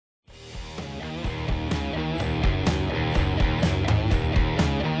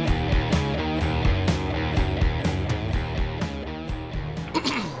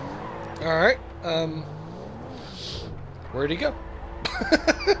Where'd he go?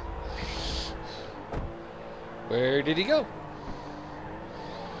 Where did he go?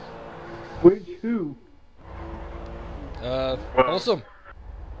 Which who? Wholesome.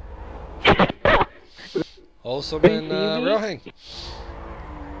 Wholesome and Rohang.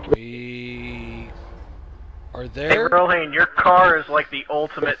 We are there. Hey, Rohane, your car is like the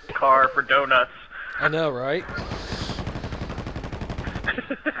ultimate car for donuts. I know, right?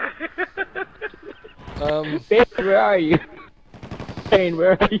 Ben, where are you? Ben,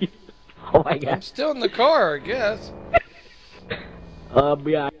 where are you? Oh my god. I'm still in the car, I guess.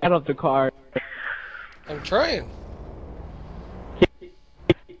 Yeah, I got off the car. I'm trying.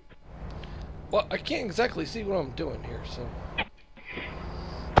 Well, I can't exactly see what I'm doing here, so...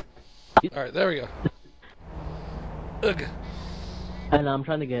 Alright, there we go. Ugh. And I'm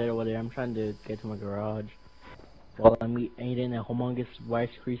trying to get over there. I'm trying to get to my garage. While I'm eating a humongous Rice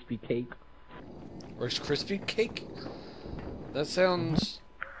Krispie cake. Rice Krispie cake? That sounds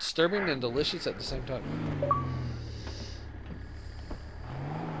disturbing and delicious at the same time.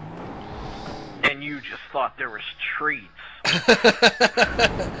 And you just thought there was treats.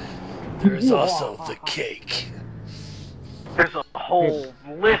 There's also the cake. There's a whole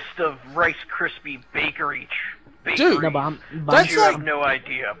list of Rice Krispie bakeries Dude, No, that's you like have no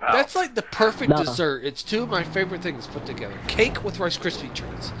idea about. that's like the perfect No. dessert. It's two of my favorite things put together: cake with Rice Krispie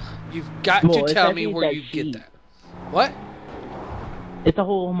treats. You've got Well, to it's tell me actually where that you sheet. get that. What? It's a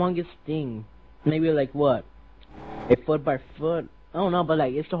whole humongous thing. Maybe like what? A foot by foot? I don't know, but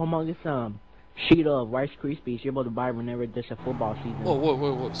like it's a humongous sheet of Rice Krispies you're able to buy whenever there's a football season. Whoa, whoa,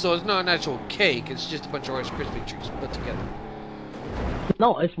 whoa, whoa! So it's not an actual cake; it's just a bunch of Rice Krispie treats put together.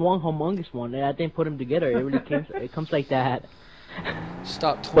 No, it's one humongous one. And I didn't put them together. It really it comes like that.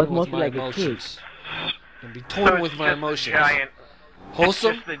 Stop But toying with mostly my like a emotions. And be So toying it's with my just emotions. Giant. Wholesome.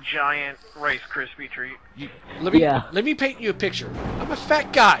 It's just the giant Rice Krispie treat. Let me paint you a picture. I'm a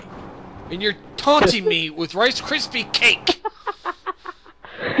fat guy, and you're taunting me with Rice Krispie cake.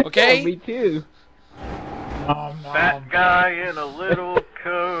 Okay? Yeah, me too. Fat guy in a little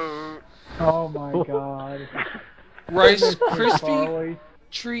coat. Oh my god. Rice Krispie Farley.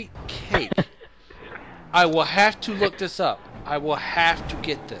 treat cake. I will have to look this up. I will have to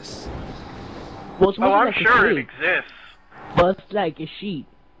get this. Well, it's Oh, mostly I'm like a sure it cake, exists. but it's like a sheet.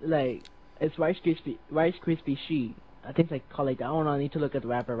 Like it's Rice Krispie sheet. I think it's like called like that. I don't know. I need to look at the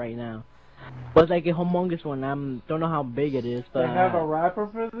wrapper right now. But it's like a humongous one. Don't know how big it is, but They have a wrapper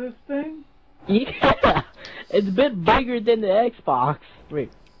for this thing? yeah, it's a bit bigger than the Xbox.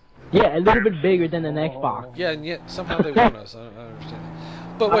 Wait, yeah, a little bit bigger than an Xbox. Yeah, and yet somehow they want us. I don't understand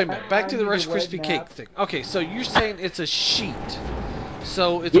that. But wait a minute. Back to the I Rice need a red Krispie cake map. thing. Okay, so you're saying it's a sheet.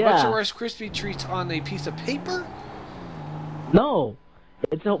 So it's a bunch of Yeah. Rice Krispie treats on a piece of paper? No,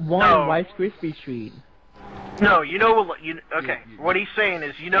 it's a one No. Rice Krispie treat. No, you know what? Okay, what he's saying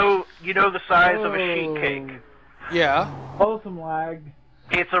is, you know the size of a sheet cake. Yeah. Wholesome lagged.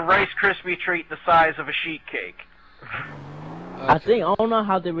 It's a Rice Krispie treat the size of a sheet cake. I think I don't know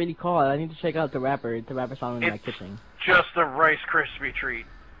how they really call it. I need to check out the wrapper. The wrapper's on in my It's kitchen. just a Rice Krispie treat.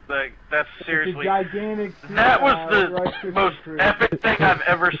 Like, that's It's a seriously. gigantic. That was Rice the Krispie most treat. epic thing I've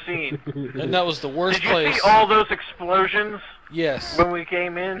ever seen. And that was the worst Did you place. see all those explosions Yes. when we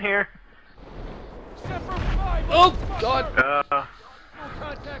came in here? Oh, God. Uh,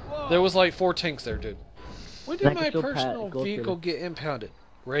 There was like 4 tanks there, dude. When did Like my a still personal go through vehicle it. get impounded?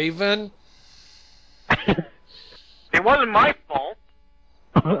 Raven? it wasn't my fault.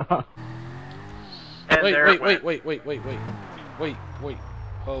 And there it went. Wait.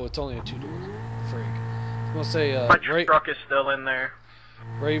 Oh, it's only a 2-door. Frig. I'm gonna say, My truck is still in there.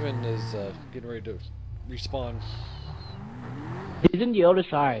 Raven is getting ready to respawn. He's in the other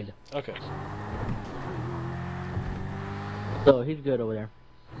side, Okay. so he's good over there.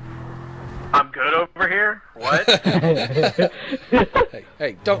 I'm good over here? What?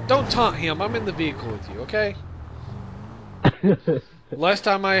 Hey, don't taunt him. I'm in the vehicle with you, okay? Last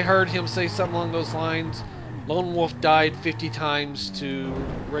time I heard him say something along those lines, Lone Wolf died 50 times to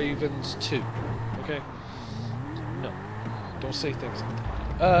Ravens 2. Okay? No. Don't say things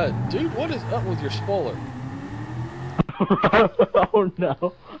like that. Dude, what is up with your spoiler? Oh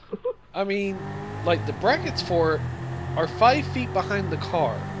no. I mean, like, the brackets for it are 5 feet behind the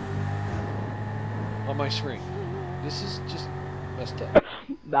car on my screen. This is just messed up.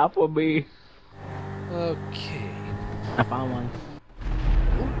 Not for me. Okay. I found one.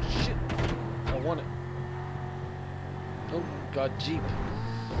 Oh, shit. I want it. Oh, God, Jeep.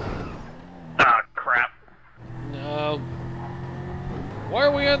 Ah, crap. No. Why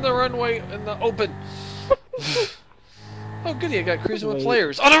are we on the runway in the open? Oh, goody, I got cruising with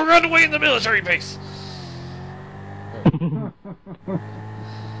players on a runway in the military base! We're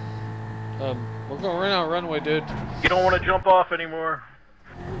going right on a runway, dude. You don't want to jump off anymore.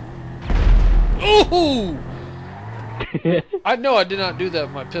 Ooh! I know I did not do that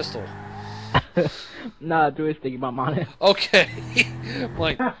with my pistol. Nah, do his thing about mine. Okay. I'm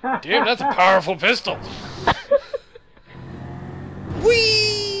like, damn, that's a powerful pistol.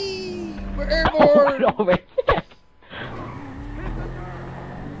 Whee! We're airborne! Over.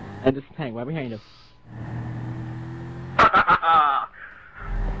 And this tank right behind him.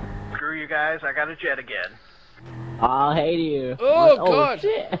 Screw you guys, I got a jet again. I hate you. Oh, God.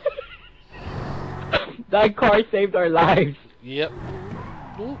 Shit. That car saved our lives. Yep.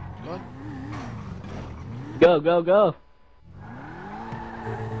 Oh, God. Go, go, go.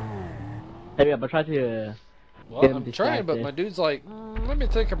 Hurry up, I'll try to... Well, I'm trying, but my dude's like, let me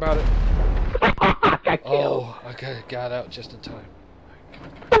think about it. Got killed. Oh, I got out just in time.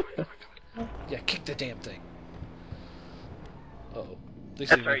 Yeah, kick the damn thing. Uh-oh.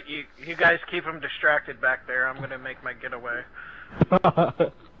 That's right, you guys keep them distracted back there. I'm gonna make my getaway.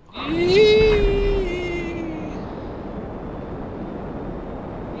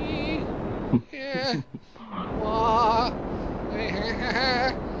 Yeah.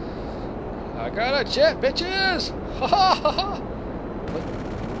 I got a jet, bitches!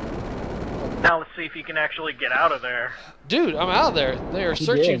 Now let's see if you can actually get out of there. Dude, I'm out of there. They are He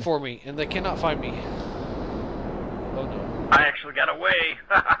searching did. for me, and they cannot find me. Oh no. I actually got away.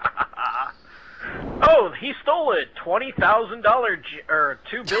 Oh, he stole a $20,000 or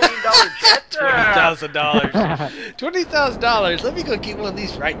 $2 billion jet. $20,000. $20,000. Let me go get one of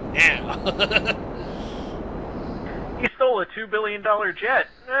these right now. He stole a $2 billion jet.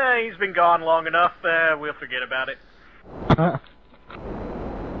 He's been gone long enough. We'll forget about it.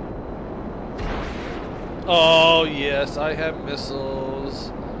 Oh yes, I have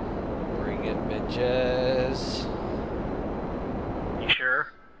missiles. Bring it, bitches. You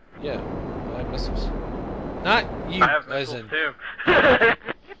sure? Yeah, I have missiles. Not you, I have as missiles in. too.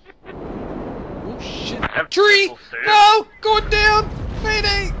 Oh shit! I have Tree! missiles, too. No! Going down!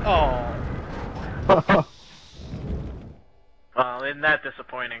 Mayday! Oh. Well, isn't that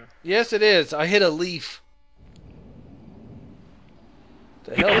disappointing? Yes, it is. I hit a leaf.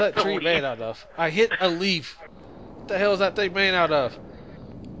 The hell is that tree made out of? I hit a leaf. What the hell is that thing made out of?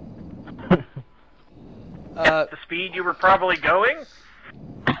 At the speed you were probably going?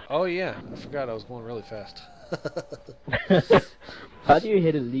 Oh yeah, I forgot I was going really fast. How do you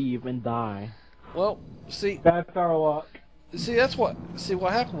hit a leaf and die? Well, see, That's our luck.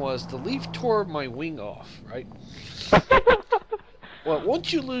 what happened was the leaf tore my wing off, right? Well,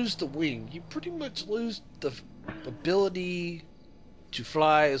 once you lose the wing, you pretty much lose the ability to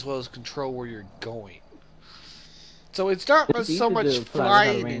fly as well as control where you're going. So it's not It's so easy much to fly without a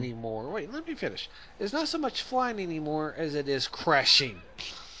flying wing. anymore. Wait, let me finish. It's not so much flying anymore as it is crashing.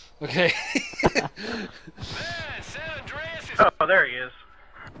 Okay? Oh, there he is.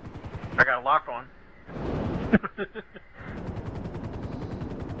 I got a lock on.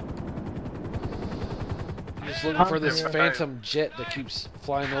 I'm just looking for this phantom jet that keeps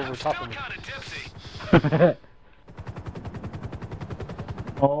flying over top of me.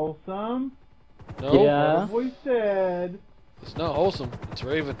 Wholesome? No, Yeah. What we said. it's not wholesome. It's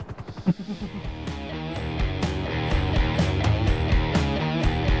Raven.